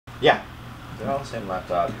Yeah, they're all the same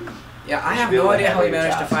laptop. Yeah, I have no idea how he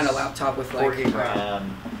managed to find a laptop with like 4 gig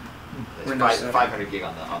RAM. Windows 500 gig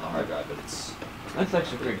on the hard drive, but it's. That's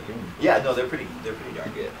actually pretty good. Yeah, no, they're pretty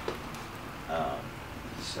darn good.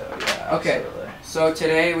 So yeah. Okay. Absolutely. So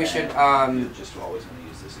today we should just always going to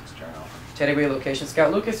use this external. today we location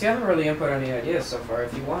scout. Lucas, you haven't really input any ideas so far.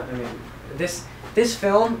 If you want, I mean, this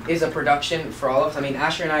film is a production for all of us. I mean,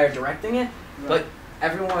 Asher and I are directing it, but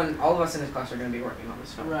everyone, all of us in this class are going to be working on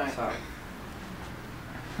this film. Right. So.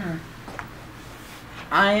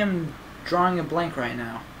 I am drawing a blank right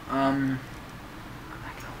now.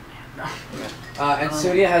 No. And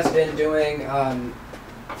Surya has been doing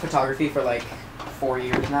photography for like 4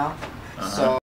 years now. So